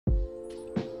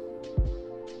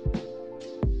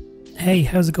Hey,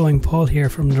 how's it going? Paul here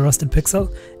from The Rusted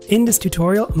Pixel. In this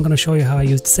tutorial, I'm going to show you how I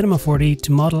used CINEMA4D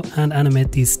to model and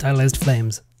animate these stylized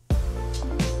flames.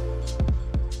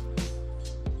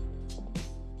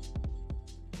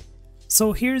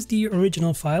 So here's the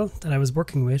original file that I was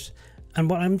working with, and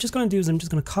what I'm just going to do is I'm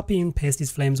just going to copy and paste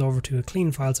these flames over to a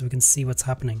clean file so we can see what's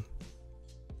happening.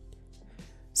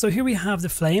 So here we have the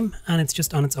flame, and it's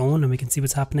just on its own and we can see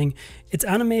what's happening. It's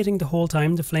animating the whole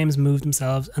time, the flames move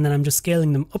themselves, and then I'm just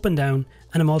scaling them up and down,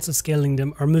 and I'm also scaling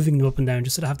them or moving them up and down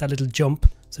just so they have that little jump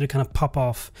so they kind of pop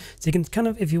off. So you can kind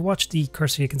of, if you watch the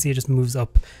cursor, you can see it just moves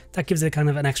up. That gives it kind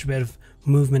of an extra bit of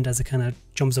movement as it kind of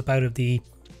jumps up out of the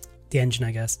engine,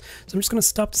 I guess. So I'm just going to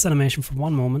stop this animation for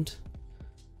one moment.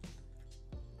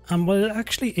 And what it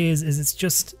actually is it's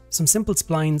just some simple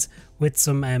splines with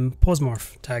some pose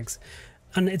morph tags.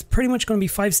 And it's pretty much going to be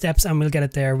 5 steps and we'll get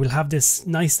it there. We'll have this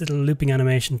nice little looping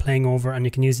animation playing over, and you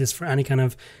can use this for any kind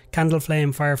of candle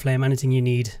flame, fire flame, anything you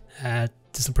need.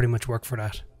 This will pretty much work for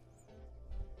that.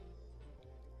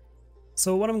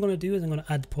 So what I'm going to do is I'm going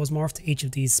to add the pose morph to each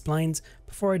of these splines.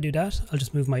 Before I do that, I'll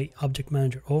just move my object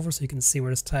manager over so you can see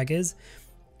where this tag is.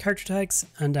 Character tags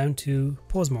and down to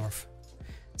pose morph.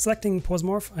 Selecting pose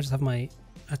morph, I just have my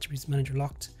attributes manager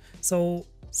locked. So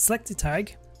select the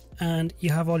tag, and you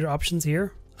have all your options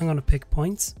here. I'm going to pick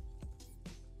points.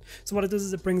 So what it does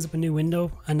is it brings up a new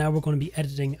window, and now we're going to be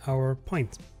editing our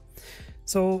point.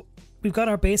 So we've got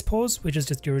our base pose, which is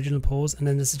just the original pose, and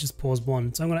then this is just pose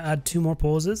 1. So I'm going to add 2 more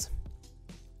poses,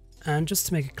 and just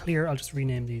to make it clear, I'll just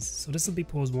rename these. So this will be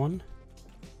pose 1,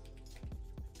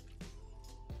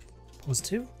 pose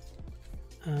 2,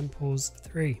 and pose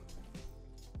 3.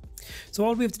 So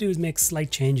all we have to do is make slight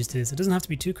changes to this. It doesn't have to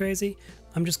be too crazy.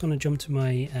 I'm just going to jump to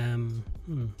my,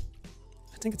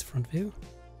 I think it's front view.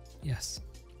 Yes.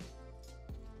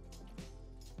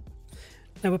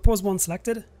 Now with pose 1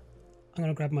 selected, I'm going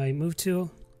to grab my move tool.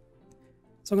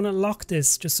 So I'm going to lock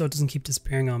this just so it doesn't keep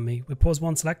disappearing on me. With pose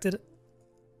 1 selected,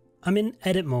 I'm in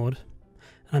edit mode,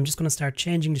 and I'm just going to start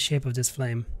changing the shape of this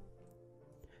flame.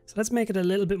 So let's make it a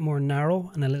little bit more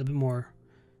narrow and a little bit more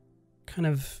kind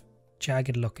of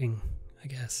jagged looking, I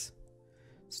guess.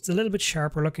 So it's a little bit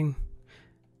sharper looking.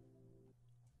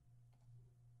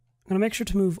 I'm going to make sure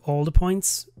to move all the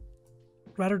points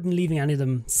rather than leaving any of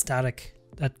them static.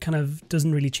 That kind of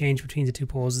doesn't really change between the 2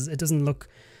 poses. It doesn't look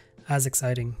as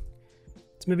exciting.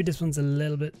 So maybe this one's a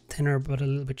little bit thinner but a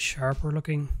little bit sharper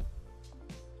looking.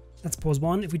 That's pose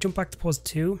 1. If we jump back to pose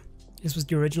 2, this was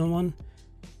the original one.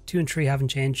 2 and 3 haven't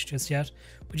changed just yet,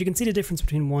 but you can see the difference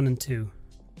between 1 and 2.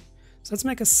 So let's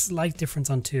make a slight difference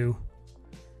on 2.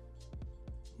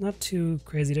 Not too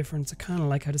crazy difference. I kind of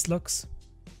like how this looks.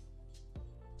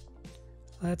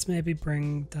 Let's maybe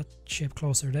bring that shape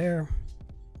closer there.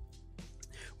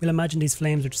 We'll imagine these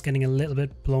flames are just getting a little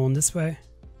bit blown this way.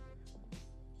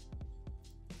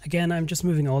 Again, I'm just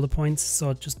moving all the points so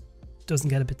it just doesn't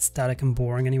get a bit static and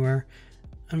boring anywhere.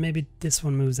 And maybe this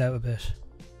one moves out a bit.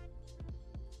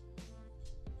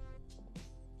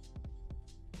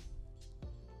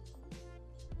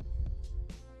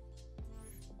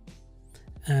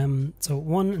 So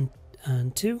 1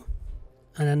 and 2,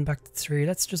 and then back to 3.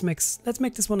 Let's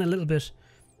make this one a little bit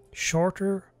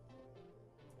shorter.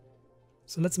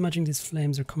 So let's imagine these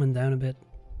flames are coming down a bit.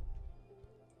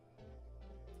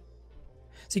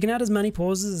 So you can add as many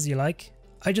poses as you like.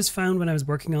 I just found when I was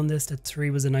working on this that 3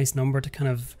 was a nice number to kind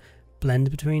of blend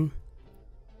between.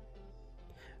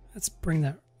 Let's bring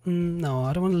that. No,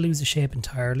 I don't want to lose the shape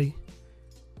entirely.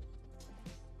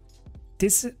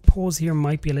 This pose here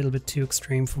might be a little bit too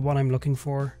extreme for what I'm looking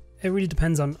for. It really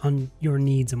depends on your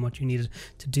needs and what you need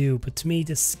to do, but to me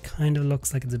this kind of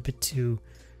looks like it's a bit too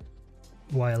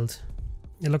wild.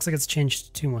 It looks like it's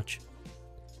changed too much.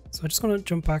 So I'm just going to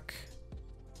jump back.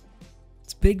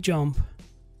 It's a big jump.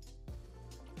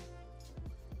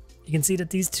 You can see that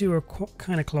these 2 are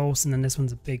kind of close, and then this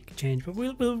one's a big change, but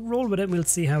we'll roll with it and we'll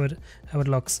see how it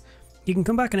looks. You can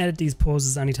come back and edit these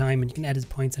poses anytime, and you can edit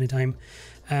points anytime.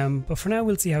 But for now,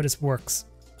 we'll see how this works.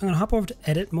 I'm going to hop over to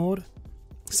animate mode.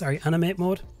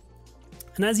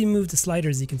 And as you move the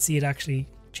sliders, you can see it actually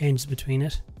changes between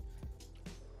it.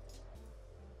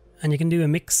 And you can do a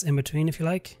mix in between if you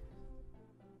like.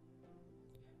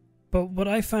 But what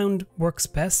I found works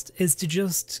best is to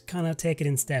just kind of take it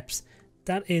in steps.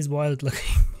 That is wild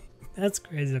looking. That's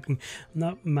crazy looking. I'm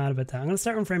not mad about that. I'm going to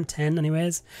start on frame 10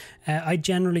 anyways. I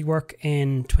generally work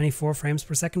in 24 frames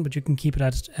per second, but you can keep it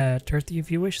at 30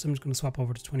 if you wish. So I'm just going to swap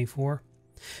over to 24.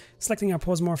 Selecting our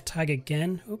pose morph tag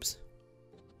again. Oops.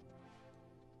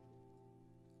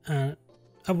 I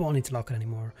won't need to lock it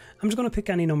anymore. I'm just going to pick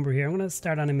any number here. I'm going to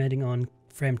start animating on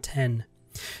frame 10.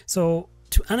 So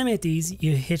To animate these,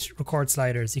 you hit record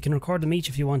sliders. You can record them each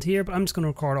if you want here, but I'm just going to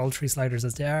record all 3 sliders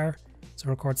as they are. So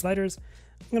record sliders.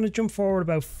 I'm going to jump forward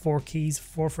about 4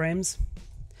 frames,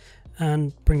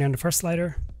 and bring down the first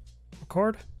slider.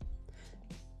 Record.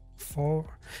 4.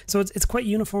 So it's quite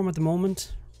uniform at the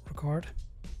moment. Record.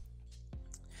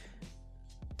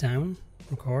 Down.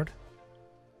 Record.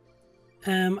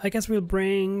 I guess we'll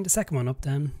bring the second one up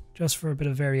then, just for a bit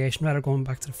of variation, rather going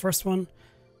back to the first one.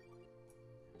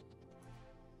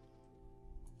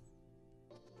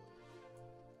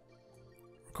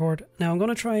 Record. Now I'm going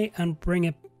to try and bring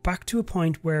it back to a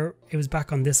point where it was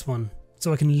back on this one,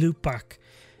 so I can loop back.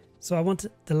 So I want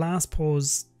the last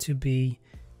pose to be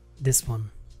this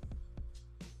one.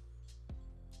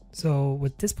 So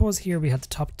with this pose here, we have the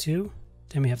top 2,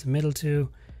 then we have the middle 2.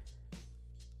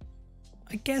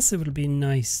 I guess it would be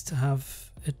nice to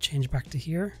have it change back to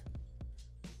here.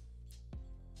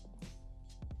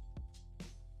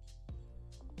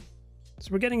 So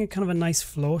we're getting a kind of a nice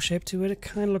flow shape to it. It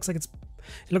kind of looks like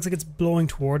it's blowing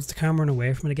towards the camera and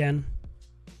away from it again.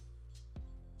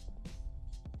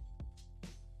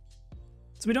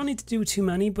 So we don't need to do too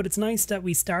many, but it's nice that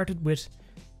we started with,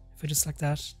 if I just like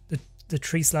that, the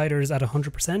 3 sliders at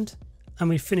 100%, and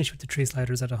we finish with the 3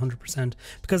 sliders at 100%,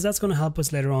 because that's going to help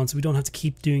us later on, so we don't have to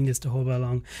keep doing this the whole way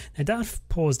along. Now that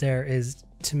pose there is,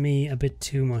 to me, a bit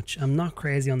too much. I'm not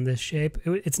crazy on this shape.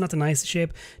 It's not the nicest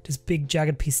shape. This big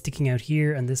jagged piece sticking out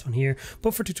here and this one here,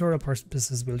 but for tutorial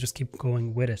purposes we'll just keep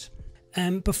going with it.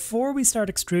 Before we start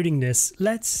extruding this,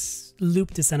 let's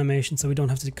loop this animation so we don't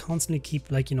have to constantly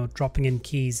keep, like, you know, dropping in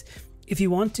keys. If you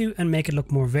want to and make it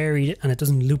look more varied and it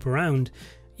doesn't loop around,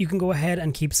 you can go ahead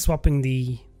and keep swapping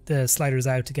the sliders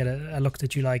out to get a look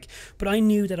that you like. But I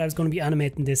knew that I was going to be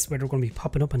animating this where they were going to be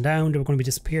popping up and down, they were going to be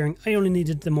disappearing. I only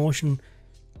needed the motion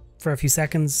for a few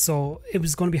seconds, so it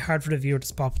was going to be hard for the viewer to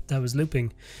spot that I was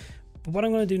looping. But what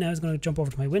I'm going to do now is going to jump over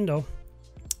to my window,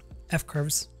 F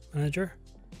Curves Manager,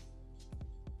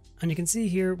 and you can see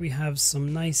here we have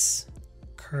some nice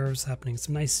curves happening,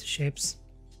 some nice shapes.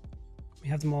 We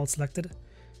have them all selected.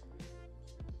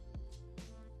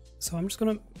 So I'm just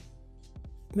going to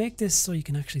make this so you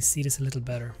can actually see this a little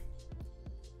better.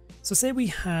 So say we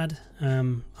had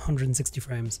 160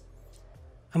 frames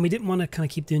and we didn't want to kind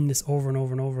of keep doing this over and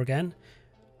over and over again.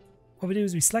 What we do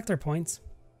is we select our points.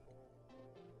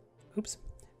 Oops.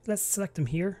 Let's select them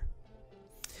here.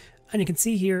 And you can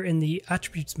see here in the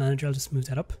attributes manager, I'll just move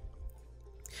that up.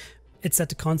 It's set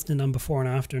to constant on before and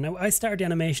after. Now I started the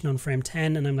animation on frame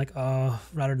 10 and I'm like, oh,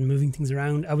 rather than moving things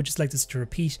around, I would just like this to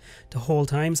repeat the whole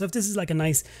time. So if this is like a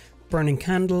nice burning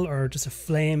candle or just a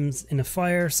flames in a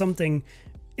fire, something,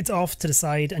 it's off to the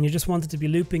side and you just want it to be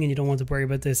looping and you don't want to worry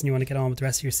about this and you want to get on with the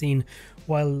rest of your scene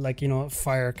while, like, you know,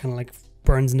 fire kind of like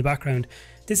burns in the background.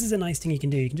 This is a nice thing you can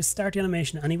do. You can just start the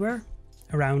animation anywhere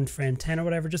around frame 10 or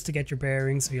whatever, just to get your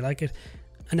bearings so you like it.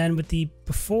 And then with the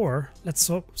before, let's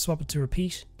swap it to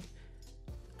repeat.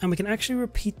 And we can actually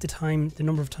repeat the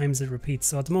number of times it repeats.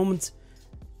 So at the moment,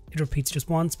 it repeats just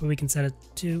once, but we can set it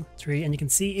 2, 3, and you can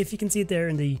see, if you can see it there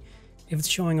if it's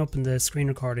showing up in the screen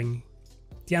recording,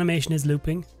 the animation is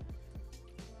looping.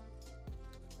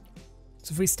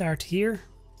 So if we start here,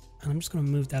 and I'm just going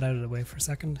to move that out of the way for a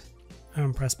second,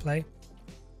 and press play.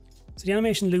 So the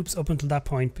animation loops up until that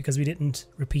point because we didn't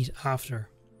repeat after.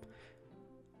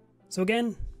 So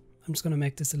again, I'm just going to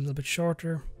make this a little bit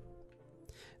shorter.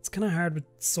 It's kind of hard with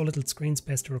so little screen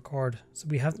space to record. So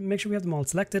we have to make sure we have them all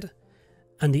selected.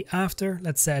 And the after,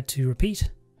 let's set it to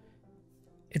repeat.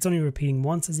 It's only repeating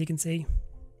once, as you can see.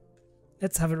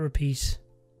 Let's have it repeat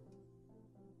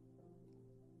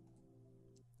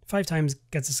 5 times,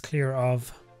 gets us clear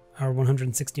of our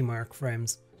 160 mark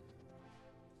frames.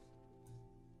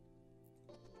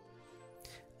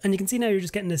 And you can see now you're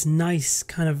just getting this nice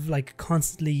kind of like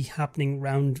constantly happening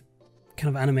round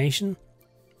kind of animation.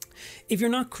 If you're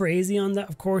not crazy on that,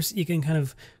 of course, you can kind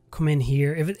of come in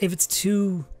here. If it's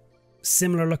too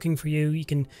similar looking for you, you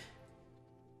can,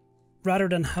 rather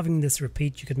than having this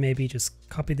repeat, you could maybe just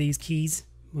copy these keys,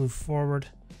 move forward,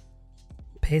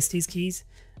 paste these keys,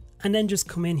 and then just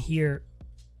come in here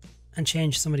and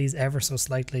change some of these ever so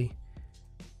slightly.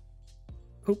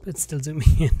 Oh, it's still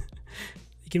zooming in.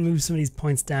 You can move some of these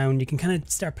points down. You can kind of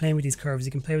start playing with these curves.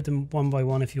 You can play with them one by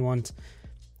one if you want.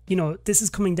 You know, this is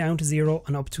coming down to 0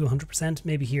 and up to 100%.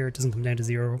 Maybe here it doesn't come down to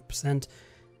 0%.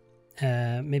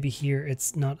 Maybe here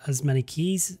it's not as many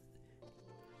keys.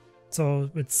 So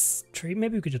it's 3.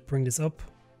 Maybe we could just bring this up.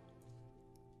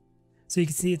 So you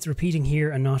can see it's repeating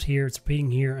here and not here. It's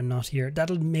repeating here and not here.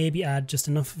 That'll maybe add just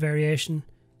enough variation.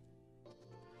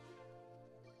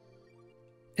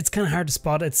 it's kind of hard to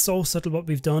spot. It's so subtle what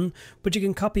we've done, but you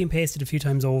can copy and paste it a few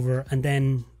times over and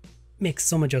then make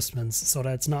some adjustments so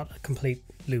that it's not a complete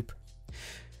loop.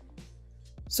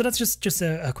 So that's just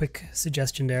a quick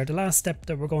suggestion there. The last step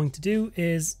that we're going to do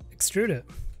is extrude it.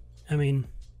 I mean,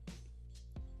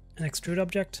 an extrude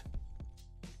object,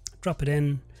 drop it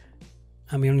in,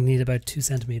 and we only need about 2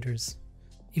 centimeters,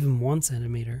 even 1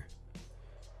 centimeter,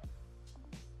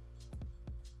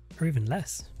 or even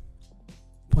less,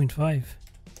 0.5.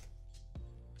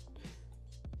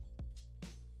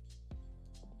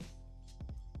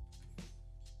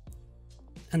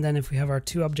 And then if we have our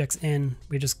 2 objects in,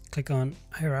 we just click on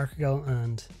hierarchical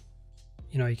and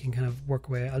you know, you can kind of work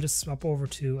away. I'll just swap over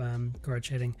to guard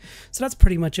shading. So that's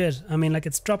pretty much it. I mean, like,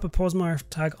 it's drop a pose morph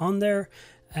tag on there,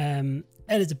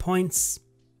 edit the points,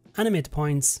 animate the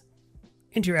points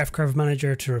into your F curve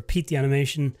manager to repeat the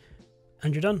animation,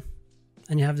 and you're done.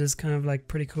 And you have this kind of like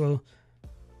pretty cool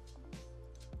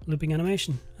looping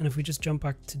animation. And if we just jump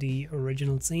back to the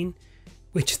original scene,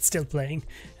 which it's still playing,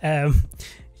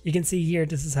 you can see here,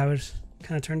 this is how it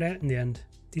kind of turned out in the end.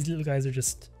 These little guys are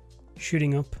just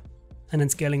shooting up and then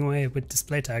scaling away with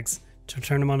display tags to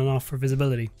turn them on and off for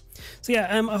visibility. So yeah,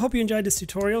 I hope you enjoyed this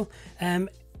tutorial.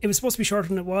 It was supposed to be shorter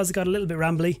than it was. It got a little bit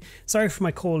rambly. Sorry for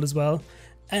my cold as well.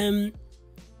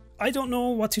 I don't know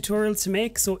what tutorials to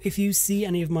make, so if you see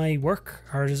any of my work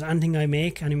or there's anything I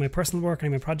make, any of my personal work,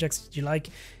 any of my projects that you like,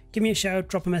 give me a shout,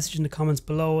 drop a message in the comments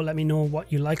below, let me know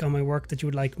what you like on my work that you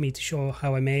would like me to show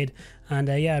how I made, and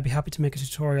yeah, I'd be happy to make a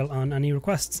tutorial on any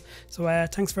requests. So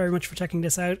thanks very much for checking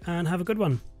this out, and have a good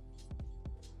one.